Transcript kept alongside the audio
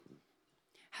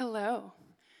Hello.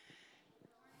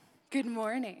 Good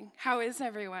morning. How is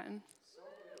everyone?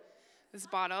 This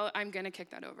bottle, I'm going to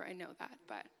kick that over. I know that,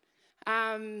 but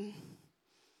I'm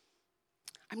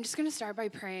just going to start by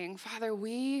praying. Father,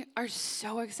 we are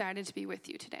so excited to be with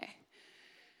you today.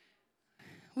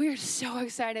 We are so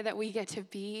excited that we get to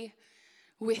be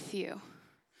with you.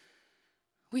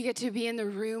 We get to be in the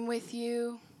room with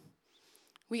you.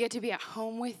 We get to be at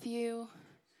home with you.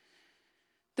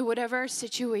 That whatever our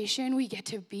situation, we get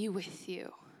to be with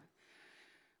you.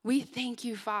 We thank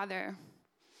you, Father,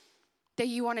 that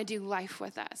you want to do life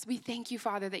with us. We thank you,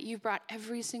 Father, that you've brought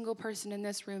every single person in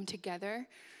this room together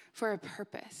for a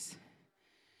purpose.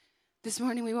 This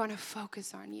morning, we want to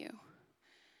focus on you.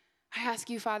 I ask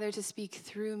you, Father, to speak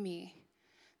through me,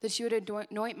 that you would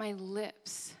anoint my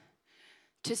lips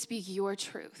to speak your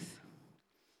truth.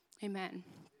 Amen.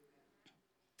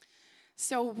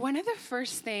 So one of the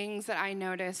first things that I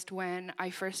noticed when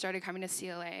I first started coming to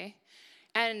CLA,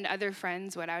 and other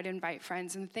friends, I would invite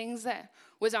friends, and things that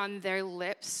was on their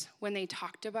lips when they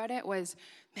talked about it was,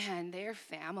 man, they're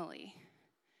family.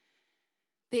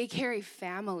 They carry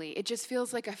family. It just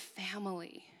feels like a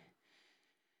family.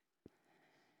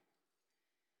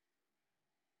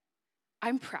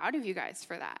 I'm proud of you guys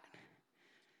for that.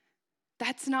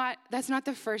 That's not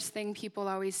the first thing people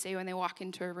always say when they walk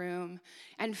into a room,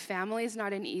 and family is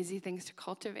not an easy thing to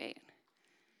cultivate.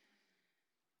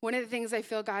 One of the things I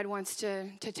feel God wants to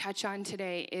touch on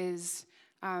today is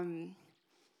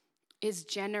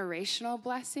generational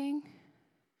blessing.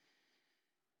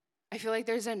 I feel like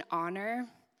there's an honor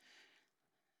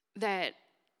that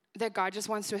God just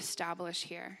wants to establish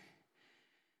here.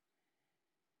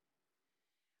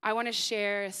 I want to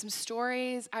share some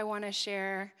stories. I want to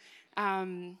share,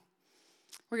 we're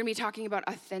going to be talking about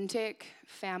authentic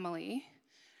family.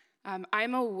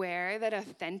 I'm aware that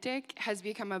authentic has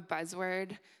become a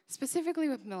buzzword, specifically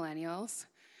with millennials.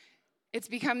 It's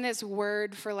become this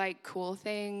word for like cool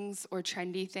things or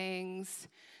trendy things.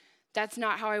 That's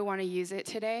not how I want to use it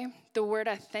today. The word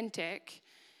authentic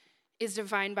is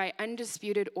defined by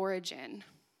undisputed origin.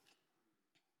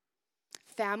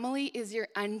 Family is your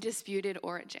undisputed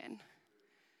origin.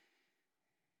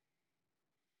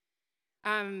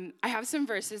 I have some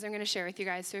verses I'm going to share with you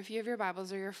guys. So if you have your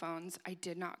Bibles or your phones, I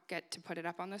did not get to put it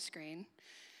up on the screen.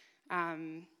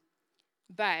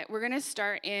 But we're going to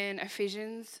start in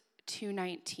Ephesians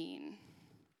 2:19.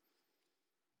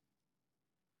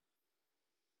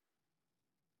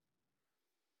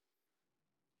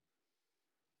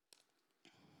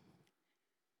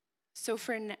 So is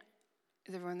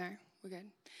everyone there? We're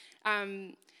good.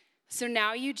 So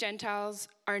now you Gentiles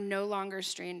are no longer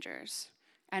strangers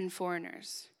and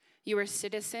foreigners. You are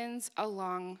citizens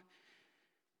along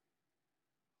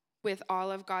with all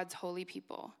of God's holy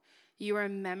people. You are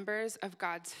members of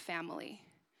God's family.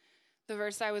 The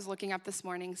verse I was looking up this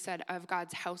morning said of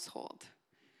God's household.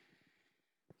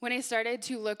 When I started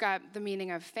to look up the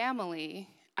meaning of family,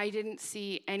 I didn't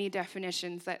see any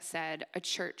definitions that said a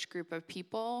church group of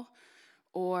people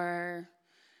or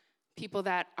people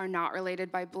that are not related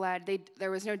by blood.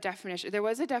 There was no definition. There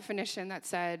was a definition that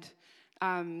said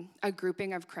a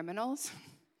grouping of criminals.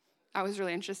 That was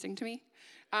really interesting to me.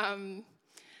 But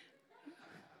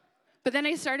then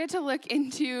I started to look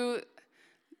into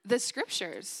the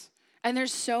scriptures, and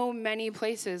there's so many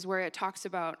places where it talks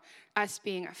about us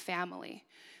being a family,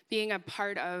 being a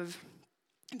part of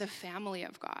the family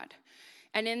of God.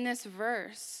 And in this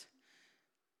verse,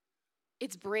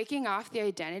 it's breaking off the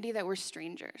identity that we're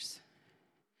strangers.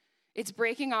 It's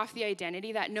breaking off the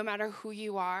identity that no matter who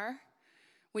you are,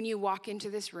 when you walk into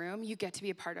this room, you get to be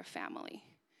a part of family.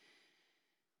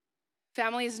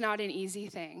 Family is not an easy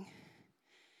thing,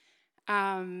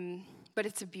 but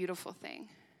it's a beautiful thing.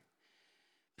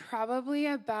 Probably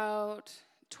about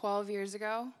 12 years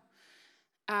ago,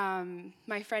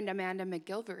 my friend Amanda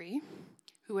McGilvery,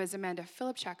 who was Amanda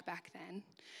Philipchuk back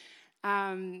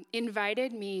then,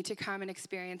 invited me to come and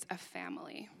experience a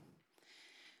family.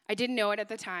 I didn't know it at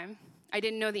the time. I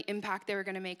didn't know the impact they were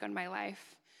going to make on my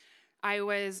life. I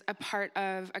was a part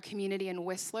of a community in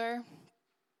Whistler,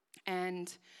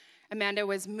 and Amanda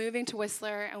was moving to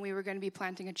Whistler, and we were going to be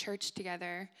planting a church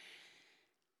together.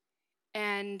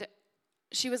 And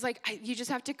she was like, you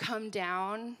just have to come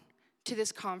down to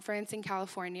this conference in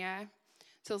California,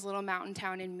 to this little mountain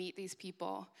town, and meet these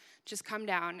people. Just come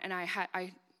down. And I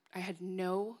had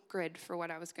no grid for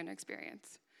what I was going to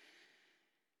experience.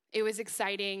 It was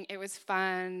exciting. It was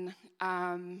fun.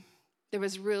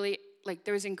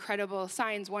 There was incredible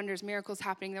signs, wonders, miracles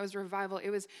happening. There was revival. It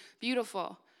was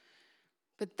beautiful.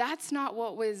 But that's not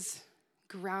what was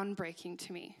groundbreaking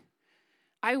to me.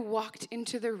 I walked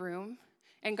into the room,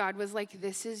 And God was like,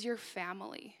 this is your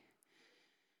family.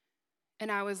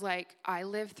 And I was like, I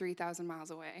live 3,000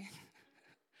 miles away.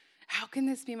 How can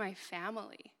this be my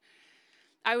family?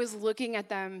 I was looking at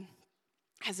them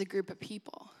as a group of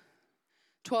people.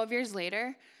 12 years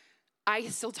later, I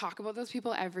still talk about those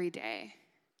people every day.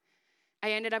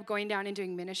 I ended up going down and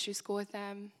doing ministry school with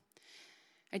them.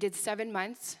 I did 7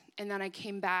 months, and then I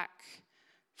came back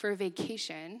for a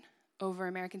vacation over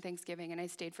American Thanksgiving, and I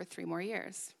stayed for 3 more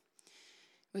years.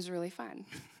 It was really fun.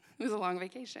 It was a long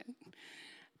vacation.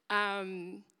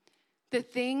 The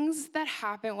things that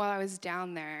happened while I was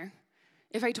down there,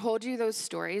 if I told you those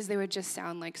stories, they would just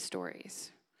sound like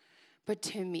stories. But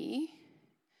to me,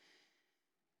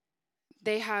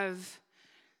 they have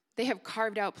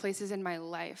carved out places in my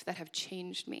life that have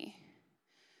changed me.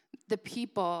 The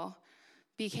people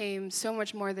became so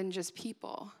much more than just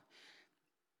people.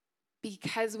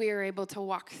 Because we were able to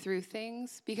walk through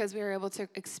things, because we were able to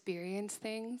experience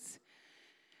things,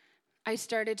 I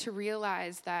started to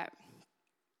realize that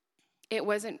it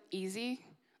wasn't easy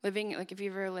living, like if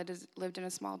you've ever lived in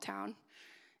a small town,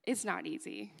 it's not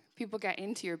easy. People get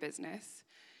into your business.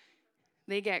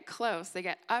 They get close. They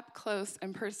get up close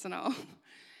and personal.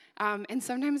 And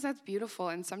sometimes that's beautiful,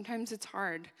 and sometimes it's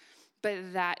hard.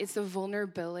 But that it's the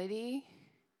vulnerability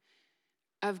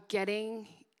of getting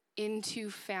into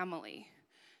family,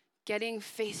 getting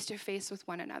face to face with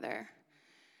one another.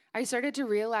 I started to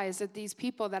realize that these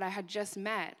people that I had just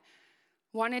met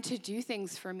wanted to do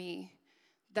things for me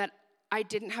that I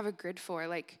didn't have a grid for.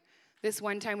 Like this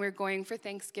one time we were going for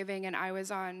Thanksgiving, and I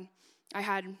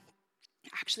had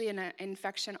actually an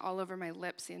infection all over my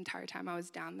lips the entire time I was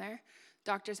down there.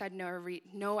 Doctors had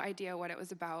no idea what it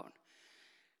was about.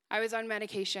 I was on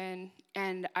medication,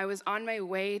 and I was on my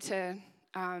way to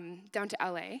down to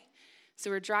LA. So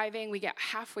we're driving, we get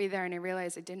halfway there, and I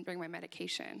realized I didn't bring my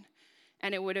medication.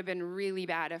 And it would have been really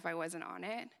bad if I wasn't on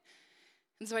it.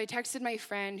 And so I texted my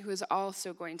friend who was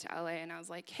also going to LA, and I was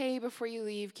like, hey, before you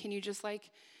leave, can you just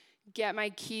get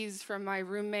my keys from my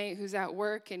roommate who's at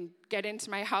work and get into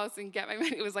my house and get my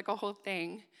money? It was like a whole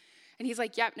thing. And he's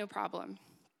like, yep, no problem.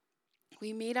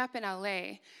 We meet up in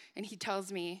LA, and he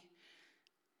tells me,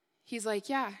 he's like,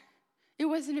 yeah, it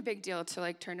wasn't a big deal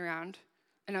to turn around.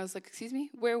 And I was like, excuse me,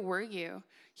 where were you?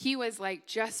 He was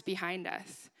just behind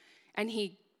us. And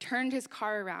he turned his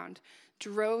car around,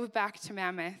 drove back to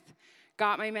Mammoth,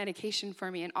 got my medication for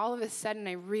me. And all of a sudden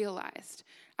I realized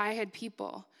I had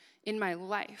people in my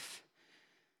life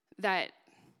that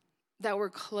were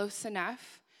close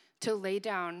enough to lay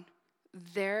down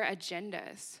their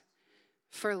agendas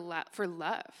for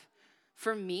love,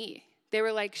 for me. They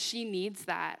were like, she needs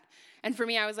that. And for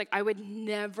me, I was like, I would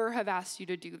never have asked you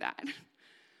to do that.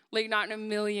 Not in a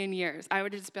million years. I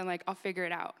would have just been like, I'll figure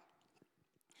it out.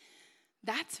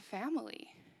 That's family.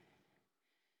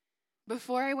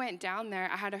 Before I went down there,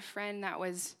 I had a friend that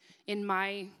was in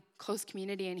my close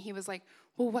community, and he was like,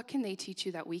 well, what can they teach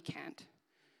you that we can't?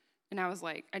 And I was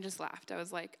like, I just laughed. I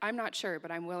was like, I'm not sure,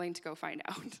 but I'm willing to go find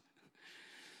out.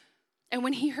 And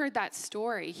when he heard that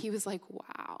story, he was like,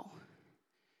 wow.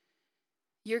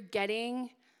 You're getting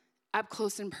up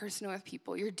close and personal with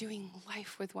people. You're doing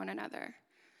life with one another.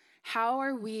 How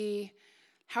are we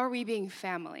being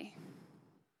family?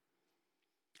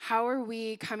 How are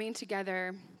we coming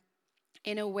together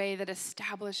in a way that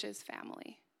establishes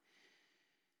family?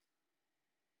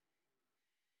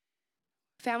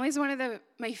 Family is one of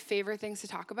my favorite things to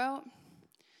talk about.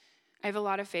 I have a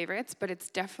lot of favorites, but it's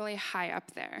definitely high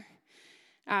up there.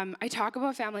 I talk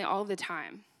about family all the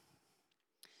time.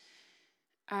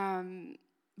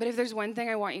 But if there's one thing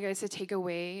I want you guys to take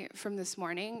away from this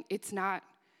morning, it's not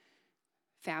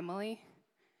family,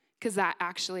 because that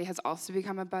actually has also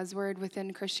become a buzzword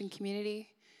within Christian community.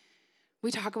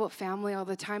 We talk about family all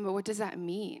the time, but what does that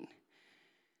mean?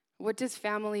 What does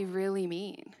family really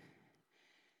mean?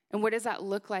 And what does that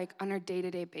look like on a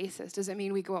day-to-day basis? Does it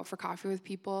mean we go out for coffee with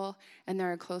people and they're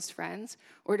our close friends?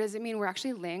 Or does it mean we're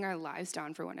actually laying our lives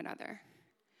down for one another?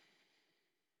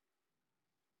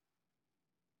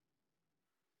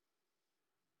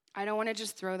 I don't want to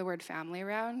just throw the word family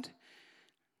around.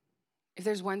 If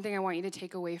there's one thing I want you to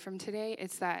take away from today,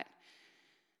 it's that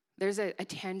there's a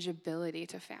tangibility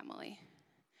to family.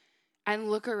 And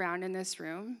look around in this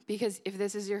room, because if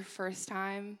this is your first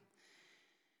time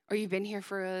or you've been here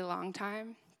for a really long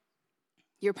time,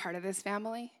 you're part of this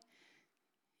family.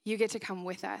 You get to come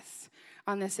with us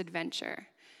on this adventure.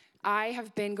 I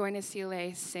have been going to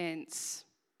CLA since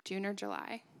June or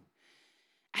July,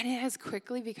 and it has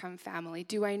quickly become family.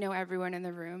 Do I know everyone in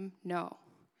the room? No.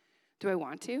 Do I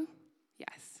want to?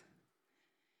 Yes.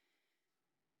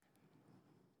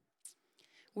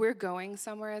 We're going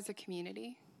somewhere as a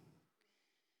community.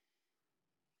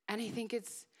 And I think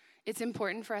it's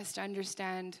important for us to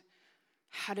understand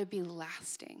how to be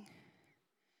lasting.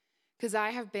 Because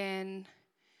I've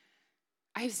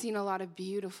seen a lot of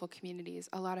beautiful communities,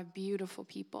 a lot of beautiful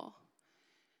people.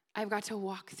 I've got to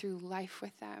walk through life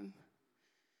with them.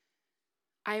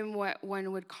 I'm what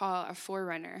one would call a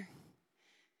forerunner.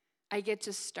 I get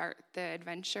to start the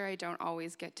adventure. I don't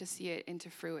always get to see it into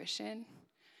fruition.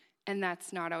 And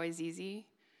that's not always easy,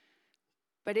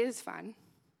 but it is fun.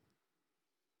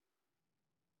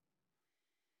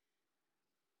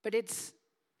 But it's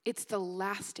the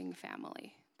lasting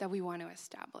family that we want to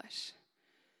establish.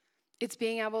 It's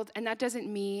being able to, and that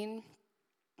doesn't mean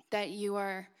that you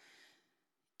are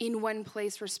in one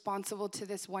place, responsible to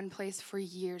this one place for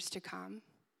years to come.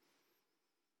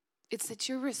 It's that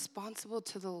you're responsible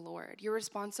to the Lord. You're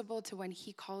responsible to when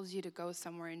he calls you to go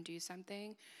somewhere and do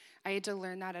something. I had to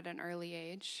learn that at an early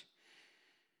age.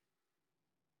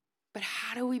 But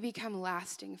how do we become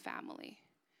lasting family?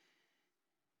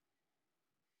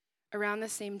 Around the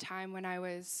same time when I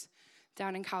was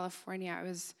down in California, I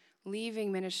was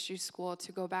leaving ministry school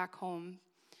to go back home.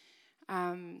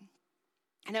 And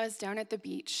I was down at the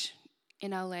beach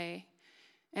in LA.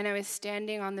 And I was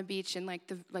standing on the beach and like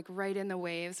right in the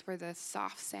waves where the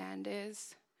soft sand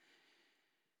is.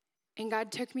 And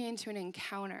God took me into an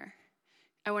encounter.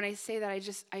 And when I say that,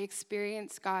 I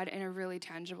experienced God in a really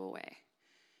tangible way.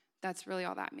 That's really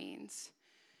all that means.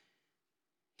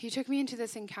 He took me into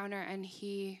this encounter and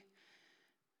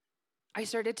I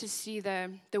started to see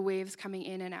the waves coming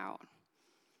in and out.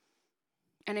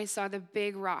 And I saw the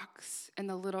big rocks and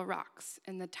the little rocks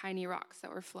and the tiny rocks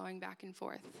that were flowing back and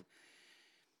forth.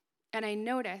 And I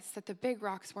noticed that the big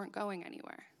rocks weren't going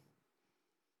anywhere.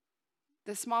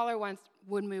 The smaller ones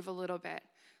would move a little bit.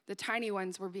 The tiny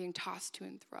ones were being tossed to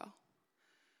and fro.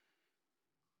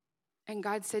 And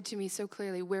God said to me so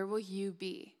clearly, where will you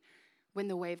be when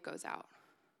the wave goes out?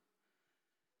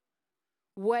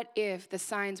 What if the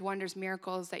signs, wonders,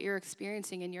 miracles that you're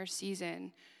experiencing in your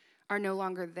season are no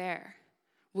longer there?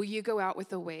 Will you go out with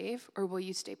the wave or will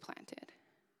you stay planted?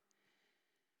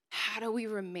 How do we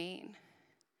remain?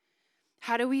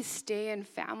 How do we stay in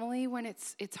family when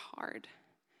it's hard?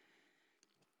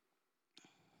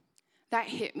 That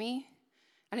hit me,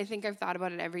 and I think I've thought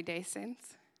about it every day since.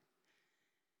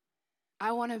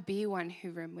 I want to be one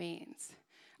who remains.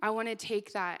 I want to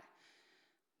take that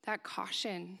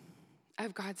caution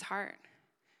of God's heart.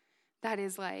 That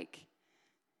is like,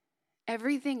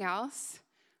 everything else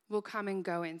will come and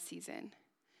go in season.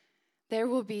 There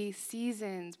will be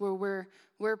seasons where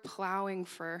we're plowing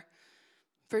for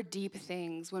deep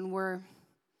things, when we're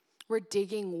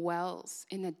digging wells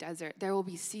in the desert. There will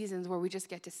be seasons where we just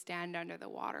get to stand under the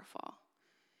waterfall.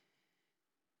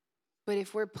 But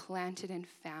if we're planted in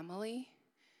family,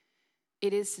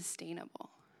 it is sustainable.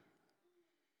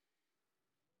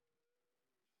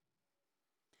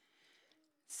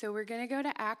 So we're going to go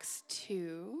to Acts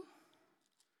 2.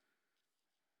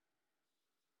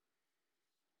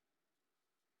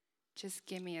 Just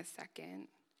give me a second.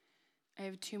 I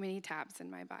have too many tabs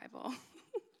in my Bible.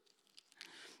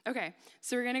 Okay,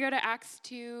 so we're going to go to Acts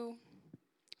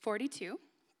 2:42.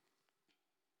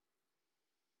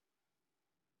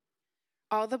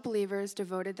 All the believers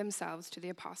devoted themselves to the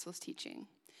apostles' teaching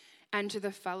and to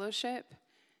the fellowship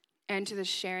and to the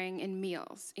sharing in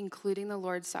meals, including the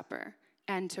Lord's Supper,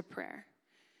 and to prayer.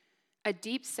 A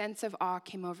deep sense of awe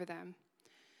came over them.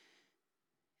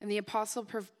 And the apostles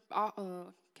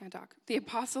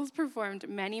performed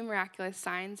many miraculous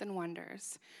signs and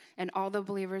wonders, and all the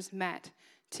believers met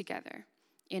together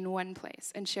in one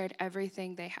place and shared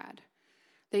everything they had.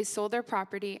 They sold their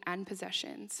property and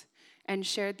possessions and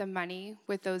shared the money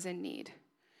with those in need.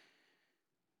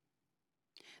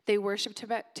 They worshiped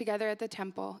together at the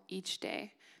temple each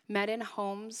day, met in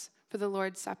homes for the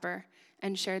Lord's Supper,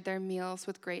 and shared their meals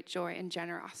with great joy and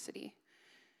generosity,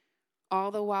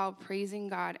 all the while praising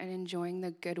God and enjoying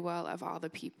the goodwill of all the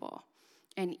people.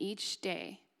 And each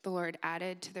day the Lord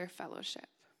added to their fellowship.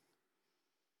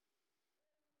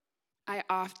 I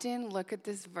often look at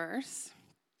this verse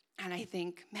and I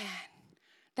think, man,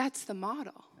 that's the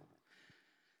model.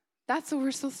 That's what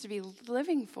we're supposed to be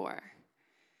living for.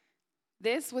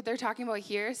 This, what they're talking about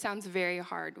here, sounds very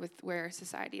hard with where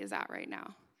society is at right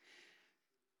now.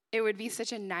 It would be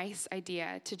such a nice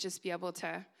idea to just be able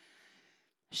to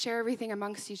share everything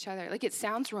amongst each other. Like, it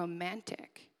sounds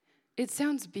romantic. It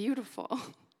sounds beautiful.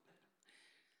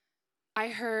 I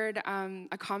heard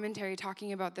a commentary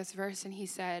talking about this verse, and he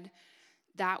said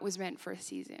that was meant for a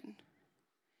season.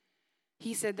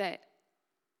 He said that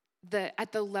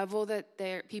at the level that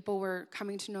people were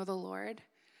coming to know the Lord,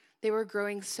 They were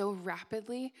growing so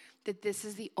rapidly that this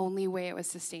is the only way it was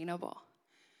sustainable.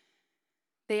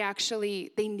 They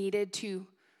needed to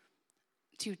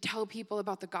tell people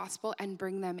about the gospel and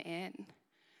bring them in.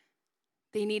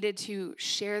 They needed to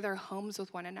share their homes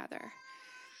with one another.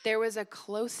 There was a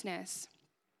closeness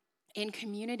in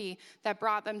community that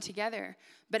brought them together,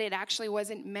 but it actually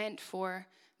wasn't meant for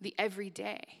the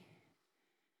everyday.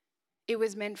 It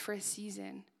was meant for a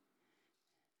season.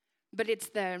 But it's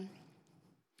the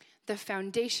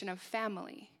foundation of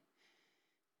family.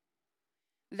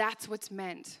 That's what's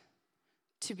meant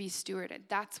to be stewarded.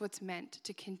 That's what's meant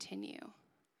to continue.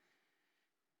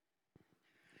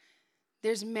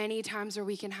 There's many times where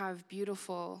we can have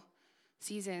beautiful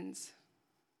seasons,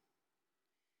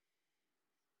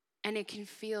 and it can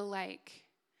feel like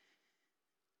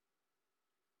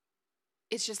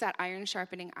it's just that iron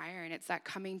sharpening iron. It's that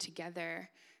coming together,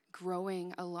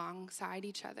 growing alongside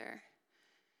each other.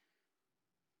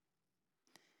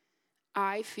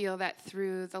 I feel that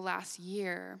through the last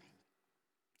year,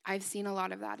 I've seen a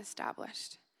lot of that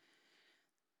established.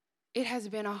 It has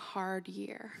been a hard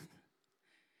year,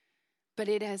 but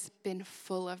it has been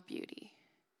full of beauty.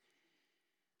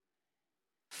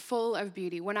 Full of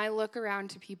beauty. When I look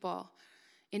around to people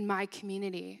in my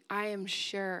community, I am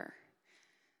sure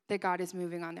that God is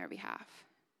moving on their behalf.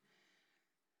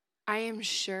 I am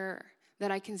sure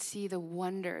that I can see the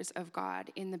wonders of God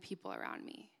in the people around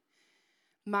me.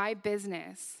 My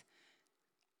business,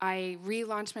 I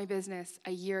relaunched my business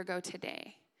a year ago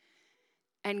today,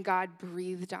 and God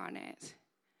breathed on it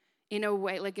in a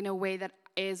way that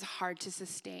is hard to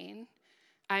sustain.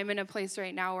 I'm in a place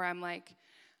right now where I'm like,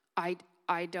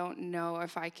 I don't know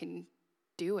if I can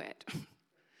do it.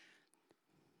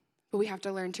 But we have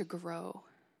to learn to grow.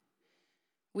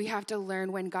 We have to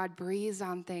learn when God breathes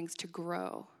on things to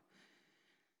grow,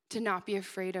 to not be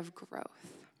afraid of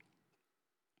growth.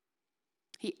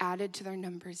 He added to their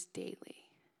numbers daily.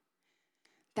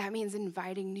 That means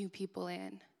inviting new people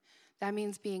in. That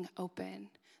means being open.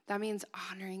 That means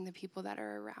honoring the people that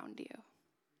are around you.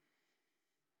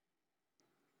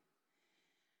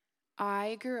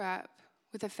 I grew up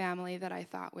with a family that I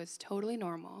thought was totally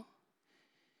normal.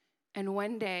 And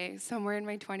one day, somewhere in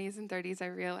my 20s and 30s, I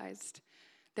realized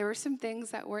there were some things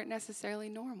that weren't necessarily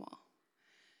normal.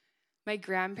 My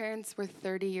grandparents were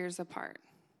 30 years apart.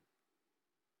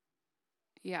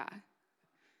 Yeah,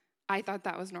 I thought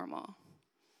that was normal.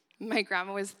 My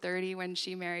grandma was 30 when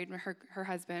she married her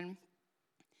husband,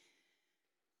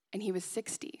 and he was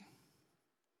 60.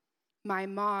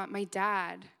 My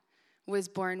dad was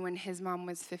born when his mom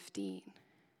was 15.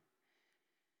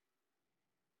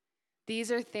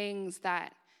 These are things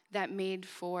that made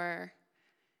for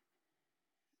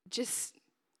just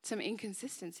some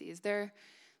inconsistencies.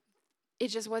 It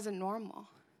just wasn't normal.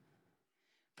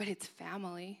 But it's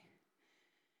family.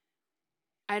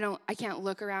 I can't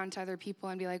look around to other people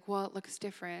and be like, well, it looks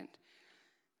different.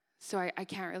 So I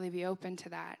can't really be open to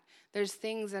that. There's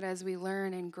things that as we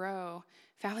learn and grow,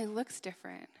 family looks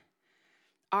different.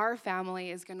 Our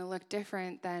family is going to look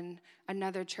different than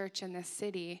another church in this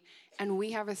city, and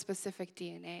we have a specific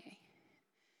DNA.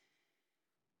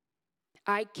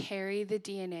 I carry the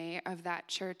DNA of that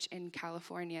church in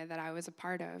California that I was a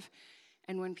part of,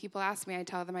 and when people ask me, I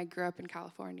tell them I grew up in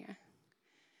California.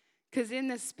 Because in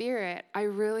the spirit, I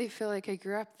really feel like I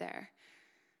grew up there.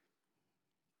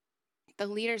 The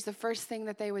leaders, the first thing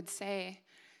that they would say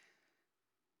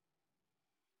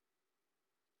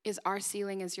is, our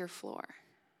ceiling is your floor.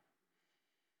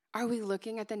 Are we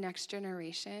looking at the next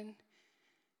generation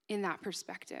in that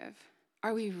perspective?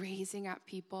 Are we raising up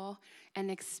people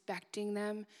and expecting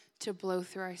them to blow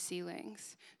through our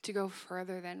ceilings, to go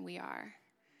further than we are?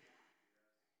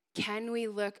 Can we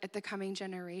look at the coming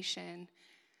generation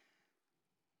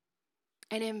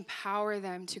and empower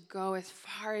them to go as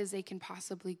far as they can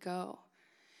possibly go?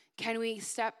 Can we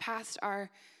step past our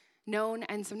known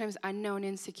and sometimes unknown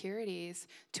insecurities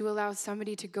to allow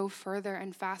somebody to go further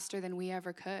and faster than we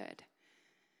ever could?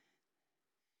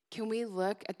 Can we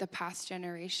look at the past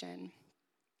generation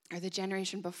or the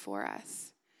generation before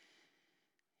us,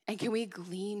 and can we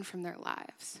glean from their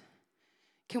lives?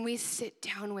 Can we sit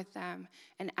down with them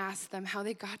and ask them how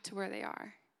they got to where they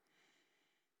are?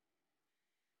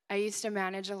 I used to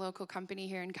manage a local company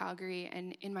here in Calgary,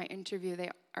 and in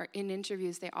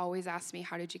interviews, they always ask me,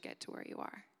 how did you get to where you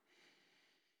are?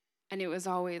 And it was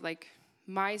always like,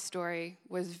 my story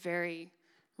was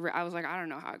I was like, I don't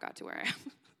know how I got to where I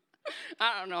am.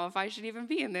 I don't know if I should even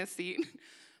be in this seat.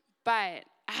 But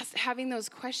having those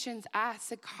questions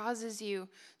asked, it causes you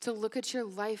to look at your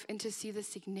life and to see the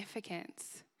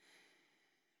significance.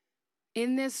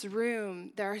 In this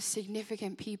room, there are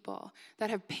significant people that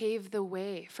have paved the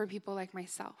way for people like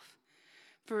myself.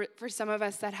 For some of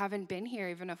us that haven't been here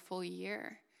even a full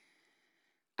year.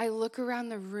 I look around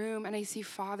the room and I see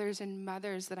fathers and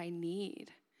mothers that I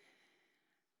need.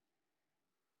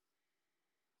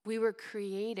 We were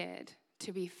created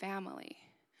to be family.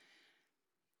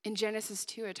 In Genesis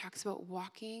 2, it talks about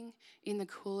walking in the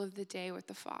cool of the day with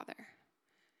the Father.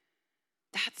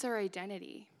 That's our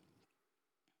identity.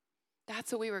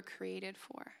 That's what we were created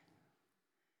for.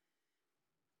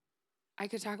 I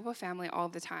could talk about family all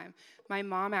the time. My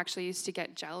mom actually used to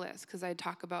get jealous because I'd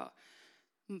talk about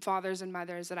fathers and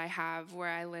mothers that I have where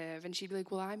I live, and she'd be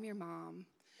like, well, I'm your mom.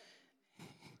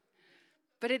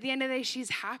 But at the end of the day, she's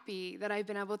happy that I've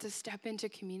been able to step into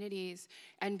communities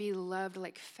and be loved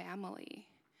like family.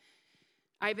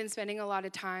 I've been spending a lot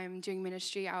of time doing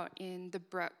ministry out in the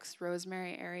Brooks,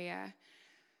 Rosemary area.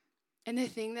 And the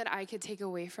thing that I could take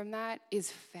away from that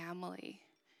is family.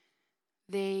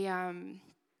 There's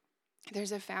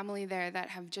a family there that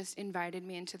have just invited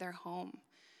me into their home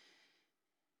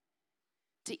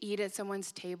to eat at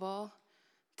someone's table,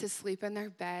 to sleep in their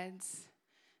beds,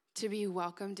 to be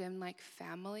welcomed in like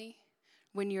family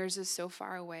when yours is so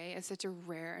far away is such a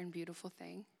rare and beautiful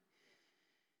thing.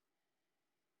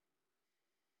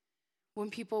 When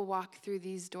people walk through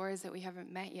these doors that we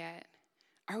haven't met yet,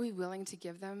 are we willing to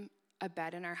give them a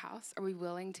bed in our house? Are we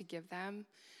willing to give them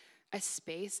a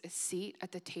space, a seat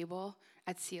at the table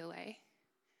at CLA?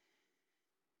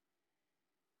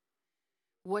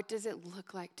 What does it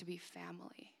look like to be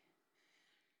family?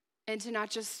 And to not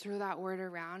just throw that word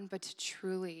around, but to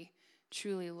truly,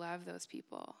 truly love those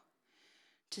people.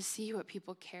 To see what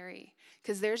people carry.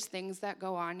 Because there's things that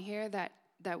go on here that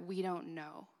we don't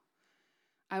know.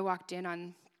 I walked in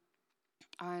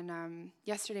on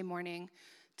yesterday morning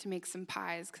to make some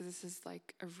pies because this is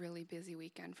like a really busy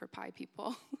weekend for pie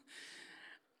people.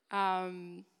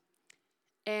 And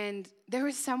there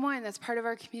was someone that's part of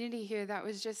our community here that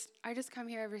was I just come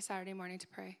here every Saturday morning to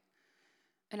pray.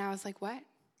 And I was like, what?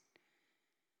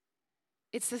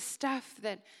 It's the stuff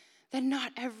that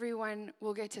not everyone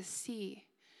will get to see.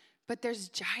 But there's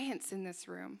giants in this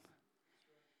room.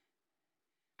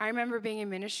 I remember being in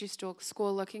ministry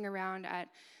school looking around at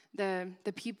the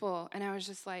people, and I was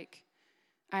just like,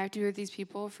 I have to be with these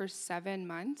people for 7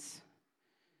 months.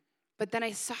 But then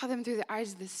I saw them through the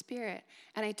eyes of the Spirit,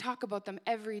 and I talk about them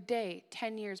every day,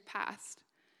 10 years past,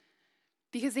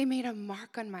 because they made a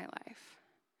mark on my life.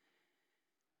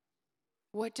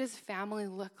 What does family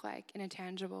look like in a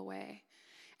tangible way?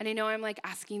 And I know I'm like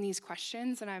asking these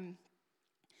questions, and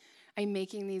I'm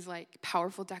making these like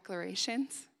powerful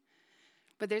declarations,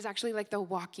 but there's actually like the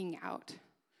walking out.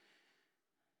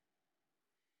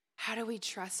 How do we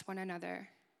trust one another?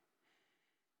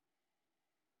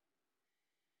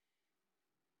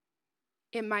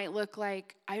 It might look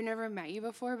like, I've never met you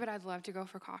before, but I'd love to go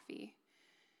for coffee.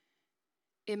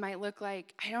 It might look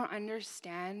like, I don't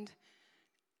understand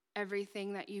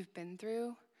everything that you've been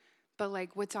through, but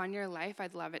like what's on your life,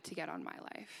 I'd love it to get on my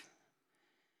life.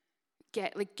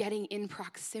 Getting in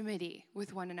proximity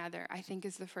with one another, I think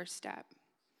is the first step.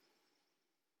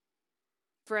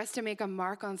 For us to make a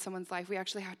mark on someone's life, we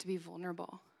actually have to be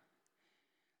vulnerable.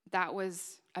 That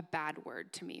was a bad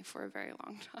word to me for a very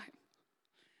long time.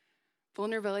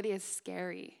 Vulnerability is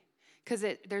scary because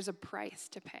there's a price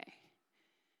to pay.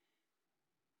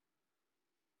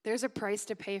 There's a price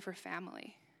to pay for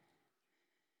family.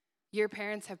 Your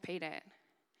parents have paid it.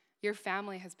 Your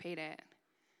family has paid it.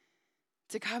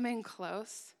 To come in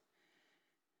close,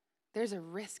 there's a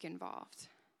risk involved.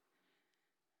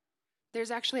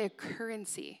 There's actually a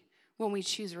currency when we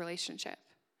choose relationship.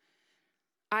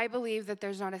 I believe that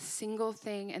there's not a single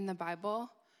thing in the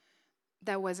Bible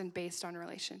that wasn't based on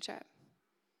relationship.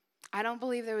 I don't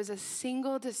believe there was a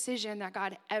single decision that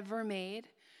God ever made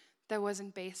that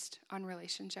wasn't based on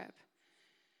relationship.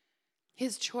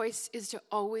 His choice is to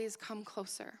always come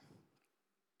closer.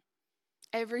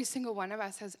 Every single one of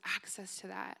us has access to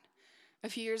that. A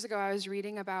few years ago, I was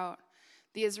reading about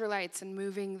the Israelites and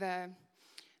moving the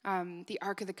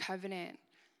Ark of the Covenant.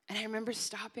 And I remember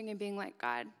stopping and being like,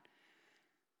 God,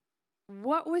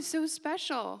 what was so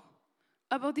special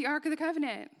about the Ark of the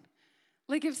Covenant?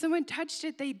 Like, if someone touched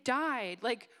it, they died.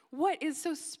 Like, what is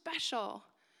so special?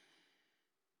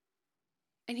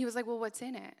 And he was like, well, what's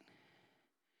in it?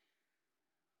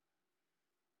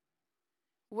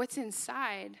 What's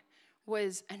inside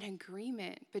was an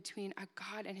agreement between a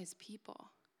God and his people.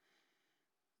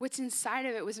 What's inside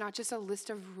of it was not just a list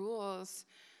of rules.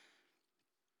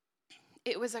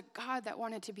 It was a God that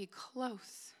wanted to be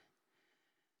close.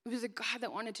 It was a God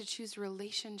that wanted to choose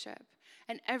relationship.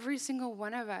 And every single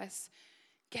one of us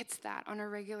gets that on a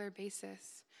regular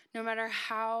basis. No matter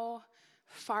how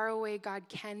far away God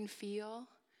can feel,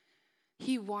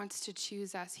 he wants to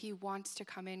choose us. He wants to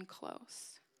come in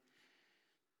close.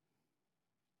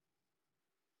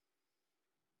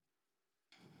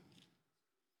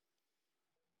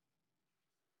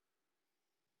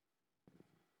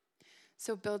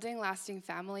 So building lasting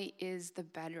family is the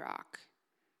bedrock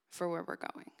for where we're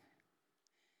going.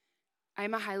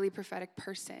 I'm a highly prophetic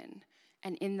person,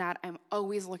 and in that, I'm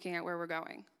always looking at where we're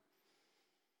going.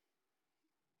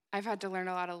 I've had to learn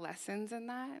a lot of lessons in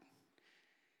that.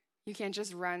 You can't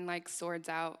just run like swords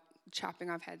out, chopping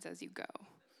off heads as you go.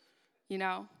 You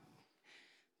know?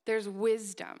 There's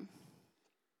wisdom.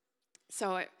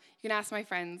 So you can ask my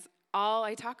friends, all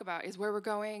I talk about is where we're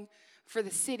going for the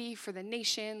city, for the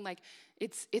nation. Like,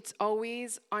 it's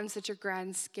always on such a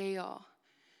grand scale.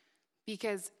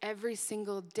 Because every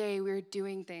single day we're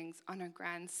doing things on a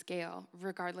grand scale,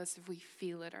 regardless if we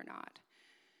feel it or not.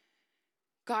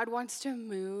 God wants to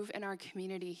move in our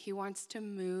community. He wants to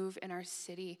move in our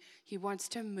city. He wants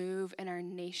to move in our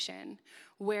nation.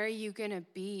 Where are you going to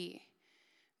be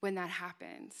when that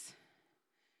happens?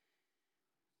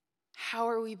 How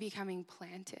are we becoming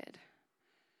planted?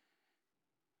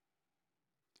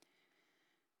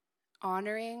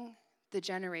 Honoring the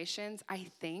generations, I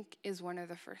think, is one of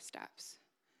the first steps.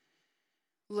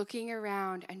 Looking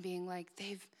around and being like,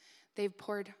 they've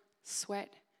poured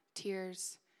sweat,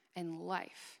 tears, and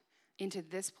life into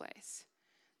this place.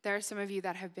 There are some of you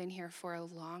that have been here for a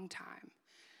long time,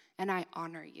 and I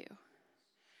honor you.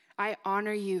 I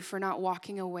honor you for not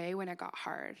walking away when it got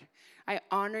hard. I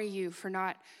honor you for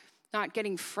not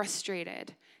getting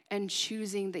frustrated and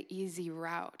choosing the easy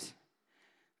route.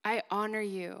 I honor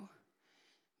you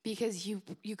because you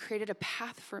created a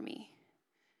path for me.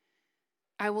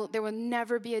 There will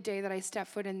never be a day that I step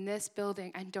foot in this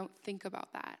building and don't think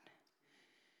about that.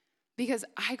 Because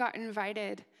I got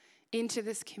invited into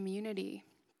this community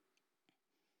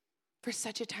for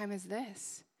such a time as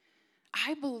this.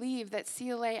 I believe that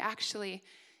CLA actually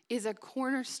is a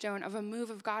cornerstone of a move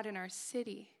of God in our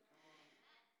city.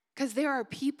 Because there are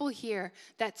people here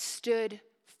that stood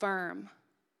firm.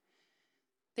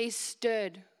 They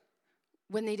stood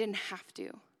when they didn't have to.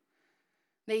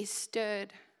 They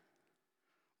stood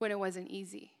when it wasn't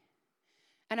easy.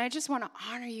 And I just want to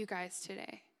honor you guys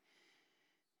today.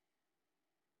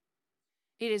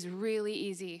 It is really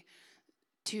easy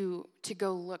to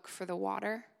go look for the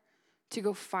water, to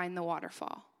go find the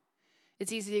waterfall.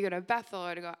 It's easy to go to Bethel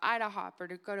or to go to IdaHop or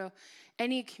to go to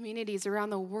any communities around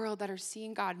the world that are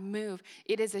seeing God move.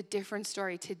 It is a different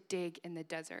story to dig in the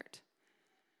desert.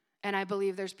 And I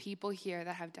believe there's people here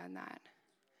that have done that.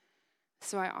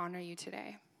 So I honor you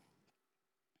today.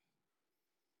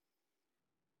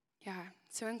 Yeah,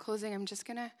 so in closing, I'm just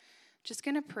gonna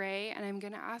pray, and I'm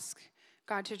gonna ask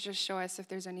God to just show us if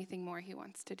there's anything more he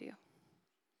wants to do.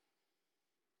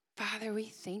 Father, we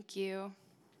thank you.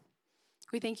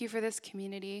 We thank you for this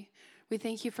community. We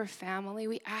thank you for family.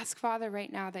 We ask, Father,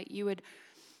 right now that you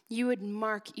would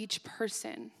mark each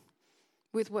person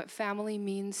with what family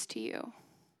means to you.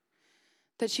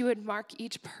 That you would mark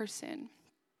each person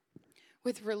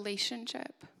with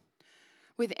relationship,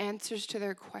 with answers to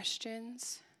their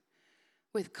questions,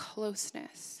 with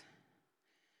closeness.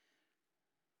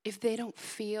 If they don't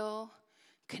feel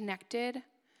connected,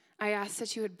 I ask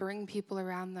that you would bring people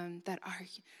around them that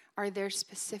are their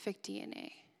specific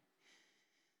DNA.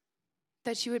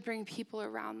 That you would bring people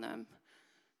around them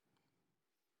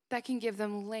that can give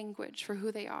them language for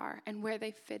who they are and where they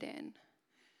fit in.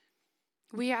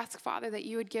 We ask, Father, that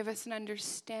you would give us an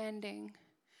understanding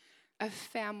of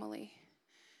family,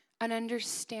 an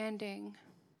understanding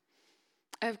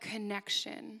of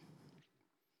connection.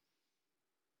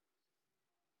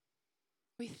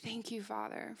 We thank you,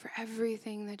 Father, for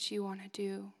everything that you want to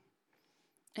do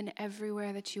and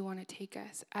everywhere that you want to take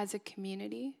us. As a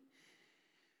community,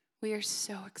 we are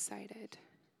so excited.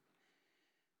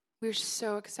 We're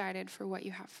so excited for what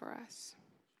you have for us.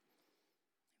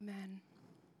 Amen.